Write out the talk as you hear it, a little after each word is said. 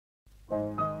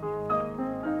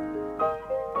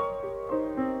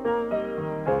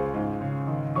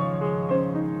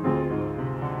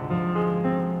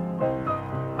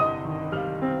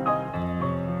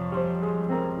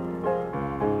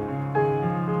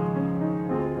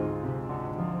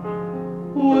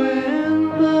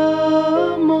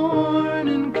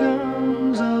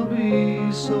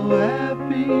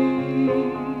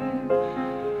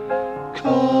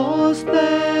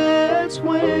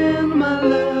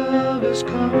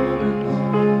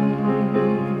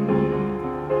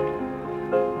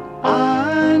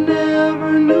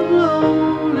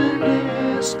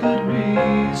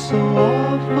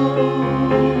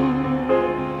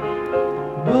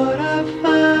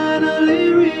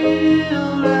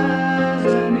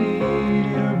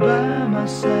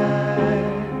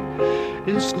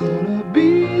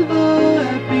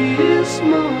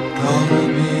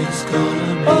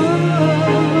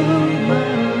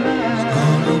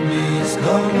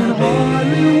can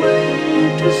hardly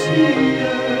wait to see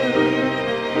her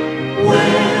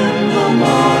when the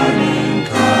morning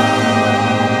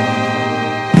comes.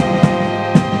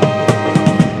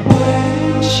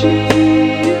 When she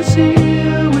is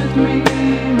here with me,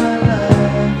 my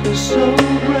life is so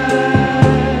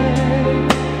bright.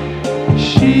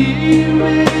 She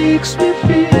makes me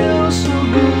feel so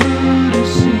good, it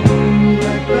seems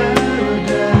like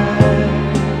paradise.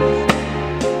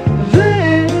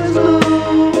 There's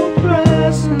no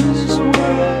price in this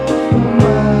world for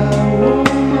my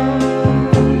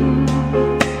woman.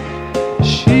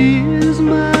 She is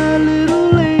my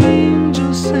little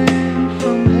angel sent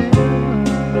from heaven.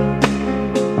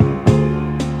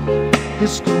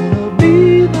 It's gonna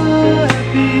be the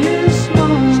happiest